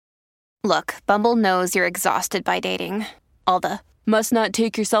Look, Bumble knows you're exhausted by dating. All the must not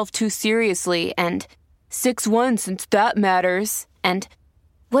take yourself too seriously and 6'1" since that matters. And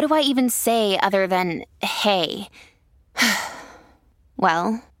what do I even say other than hey?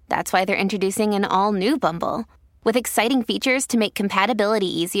 Well, that's why they're introducing an all-new Bumble with exciting features to make compatibility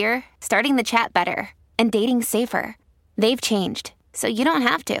easier, starting the chat better, and dating safer. They've changed, so you don't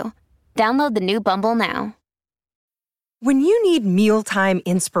have to. Download the new Bumble now. When you need mealtime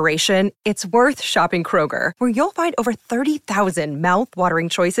inspiration, it's worth shopping Kroger, where you'll find over 30,000 mouth-watering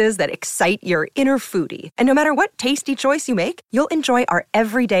choices that excite your inner foodie. And no matter what tasty choice you make, you'll enjoy our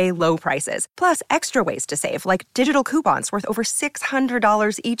everyday low prices, plus extra ways to save, like digital coupons worth over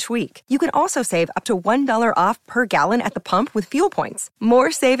 $600 each week. You can also save up to $1 off per gallon at the pump with fuel points.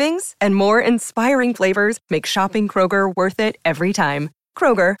 More savings and more inspiring flavors make shopping Kroger worth it every time.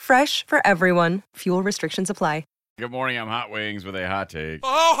 Kroger, fresh for everyone. Fuel restrictions apply. Good morning, I'm Hot Wings with a hot take.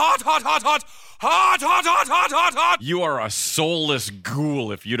 Oh, hot, hot, hot, hot, hot, hot, hot, hot, hot, hot. You are a soulless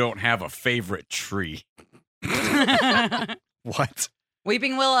ghoul if you don't have a favorite tree. What?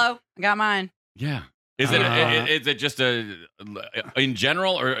 Weeping Willow. I got mine. Yeah. Is it just in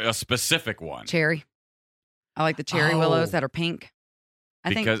general or a specific one? Cherry. I like the cherry willows that are pink.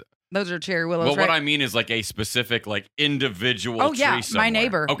 I think those are cherry willows. Well, right? what I mean is like a specific, like individual tree. Oh, yeah. Somewhere. My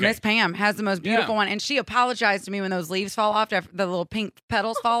neighbor, okay. Miss Pam, has the most beautiful one. And she apologized to me when those leaves fall off, after the little pink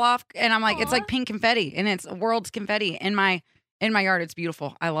petals fall off. And I'm like, it's like pink confetti. And it's world's confetti in my yard. It's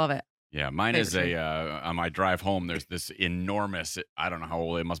beautiful. I love it. Yeah, mine is on my drive home, there's this enormous, I don't know how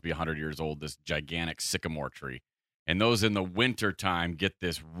old, it must be 100 years old, this gigantic sycamore tree. And those in the winter time get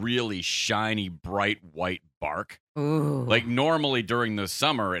this really shiny, bright white bark. Ooh. Like normally during the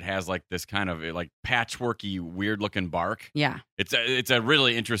summer, it has like this kind of like patchworky, weird looking bark. Yeah. It's a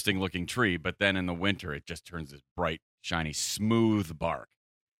really interesting looking tree, but then in the winter, it just turns this bright, shiny, smooth bark.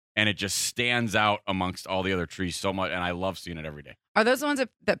 And it just stands out amongst all the other trees so much, and I love seeing it every day. Are those the ones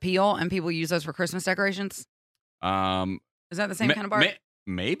that peel and people use those for Christmas decorations? Is that the same kind of bark?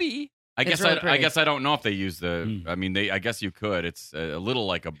 Maybe. I It's guess really pretty. I guess I don't know if they use the. I mean, I guess you could. It's a little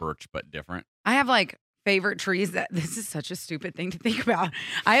like a birch, but different. I have like favorite trees that this is such a stupid thing to think about.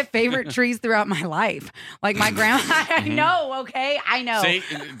 I have favorite trees throughout my life. Like my grandma. I know. Okay, I know. See,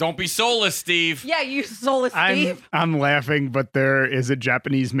 don't be soulless, Steve. Yeah, you soulless Steve. I'm laughing, but there is a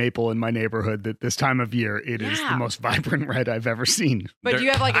Japanese maple in my neighborhood that this time of year it is the most vibrant red I've ever seen. But do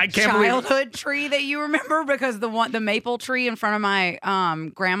you have like a childhood tree that you remember? Because the maple tree in front of my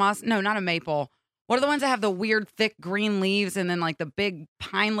grandma's, no, not a maple. What are the ones that have the weird thick green leaves and then like the big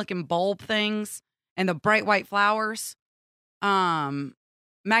pine looking bulb things and the bright white flowers?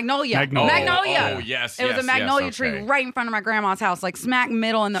 Magnolia. Oh, yes. It was a magnolia tree right in front of my grandma's house, like smack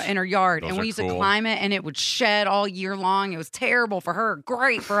middle in her yard. Those and we used to cool. climb it, and it would shed all year long. It was terrible for her,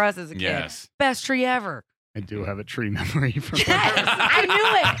 great for us as a kid. Yes. Best tree ever. I do have a tree memory from Yes, I knew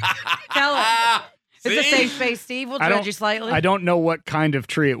it. Tell us. It's a safe space, Steve. We'll judge you slightly. I don't know what kind of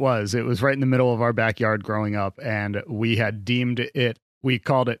tree it was. It was right in the middle of our backyard growing up, and we had we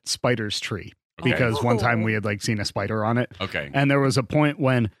called it Spider's Tree. Because one time we had like seen a spider on it. Okay. And there was a point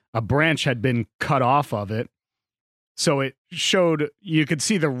when a branch had been cut off of it. So it showed, you could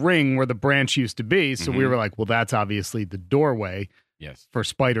see the ring where the branch used to be. So we were like, well, that's obviously the doorway for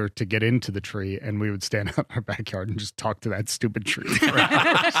Spider to get into the tree. And we would stand out in our backyard and just talk to that stupid tree for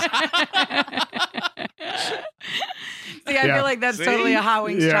hours. See, I feel like that's totally a Hot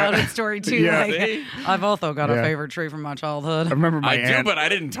Wings childhood story, too. Yeah. Like, I've also got a favorite tree from my childhood. I remember my aunt. I do, but I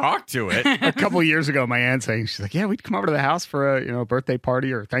didn't talk to it. A couple of years ago, my aunt saying, she's like, yeah, we'd come over to the house for a birthday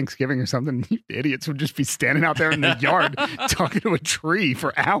party or Thanksgiving or something. You idiots would just be standing out there in the yard talking to a tree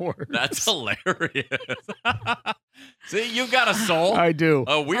for hours. That's hilarious. See, you got a soul. I do.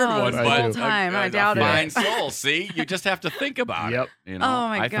 A weird one, the but whole time. I doubt it. fine soul. See, you just have to think about it. You know, Oh,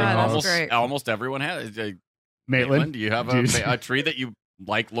 my I God, think that's great. almost everyone has. Maitland, do you have a tree that you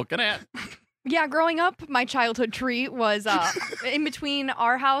like looking at? Yeah, growing up, my childhood tree was in between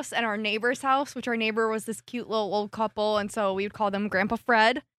our house and our neighbor's house, which our neighbor was this cute little old couple, and so we would call them Grandpa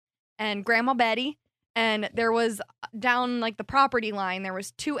Fred and Grandma Betty. And there was down like the property line, there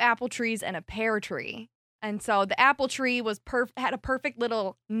was 2 apple trees and a pear tree. And so the apple tree was had a perfect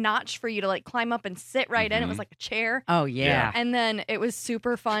little notch for you to like climb up and sit right in. It was like a chair. Oh, yeah. And then it was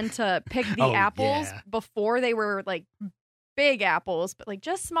super fun to pick the apples before they were like big apples, but like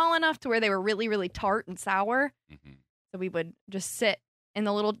just small enough to where they were really, really tart and sour. So we would just sit in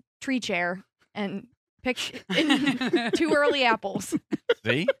the little tree chair and pick 2 early apples.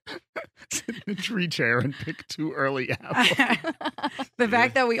 See? Sit in the tree chair and pick 2 early apples. The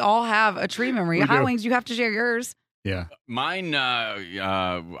fact that we all have a tree memory. Hot Wings, you have to share yours. Yeah. Mine,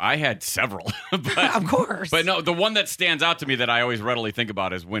 I had several. But, Of course. But no, the one that stands out to me that I always readily think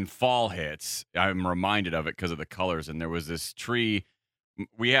about is when fall hits. I'm reminded of it because of the colors. And there was this tree.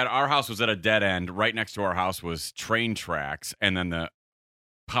 Our house was at a dead end. Right next to our house was train tracks and then the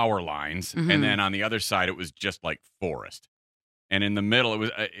power lines. Mhm. And then on the other side, it was just like forest. And in the middle,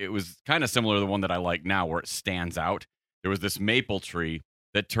 it was kind of similar to the one that I like now where it stands out. There was this maple tree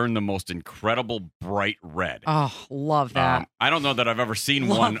that turned the most incredible bright red. Oh, love that. I don't know that I've ever seen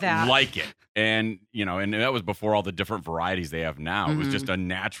Love one that. like it. And, and that was before all the different varieties they have now. It was just a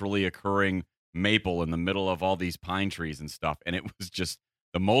naturally occurring maple in the middle of all these pine trees and stuff. And it was just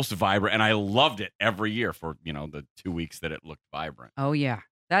the most vibrant. And I loved it every year for, the 2 weeks that it looked vibrant. Oh, yeah.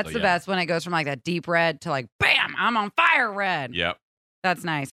 That's So, the yeah. best when it goes from like that deep red to like, bam, I'm on fire red. Yep. That's nice.